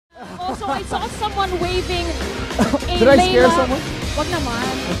also, I saw someone waving a Did I scare someone? Wag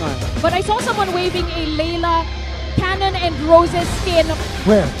naman. But I saw someone waving a Layla Cannon and Rose's skin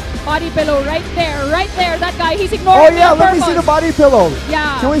Where? body pillow right there. That guy, he's ignoring Oh me yeah, on let me purpose. see the body pillow.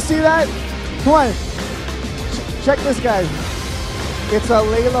 Yeah. Can we see that? Come on. Check this, guys. It's a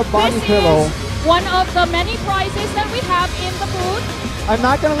Layla body pillow. This is one of the many prizes that we have in the booth. I'm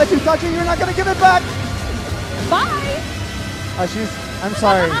not gonna let you touch it. You're not gonna give it back. Bye. I'm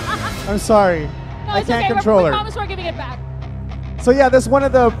sorry. I'm sorry. No, I it's can't okay. control We her. promise we're giving it back. So yeah, that's one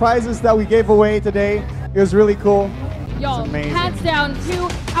of the prizes that we gave away today. It was really cool. Y'all, amazing. hands down to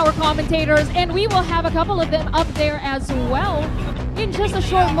our commentators, and we will have a couple of them up there as well in just a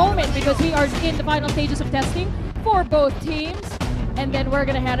short moment because we are in the final stages of testing for both teams. And then we're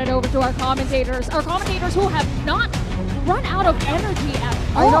gonna hand it over to our commentators who have not run out of energy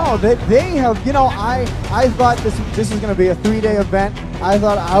at all. I know that they have. You know, I thought this was gonna be a 3-day event. I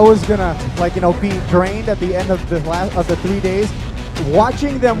thought I was gonna be drained at the end of the 3 days.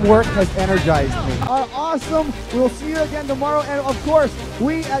 Watching them work has energized me. Awesome. We'll see you again tomorrow. And of course,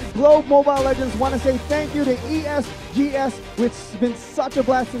 we at Globe Mobile Legends want to say thank you to ESGS, which has been such a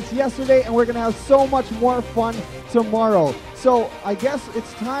blast since yesterday, and we're going to have so much more fun tomorrow. So I guess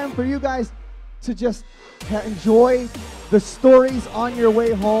it's time for you guys to just enjoy the stories on your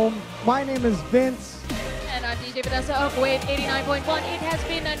way home. My name is Vince. And I'm DJ Vanessa of Wave 89.1. It has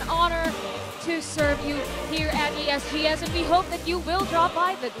been an honor to serve you here at ESGS, and we hope that you will drop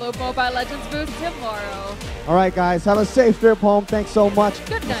by the Globe Mobile Legends booth tomorrow. All right, guys, have a safe trip home. Thanks so much.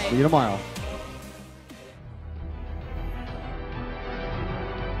 Good night. See you tomorrow.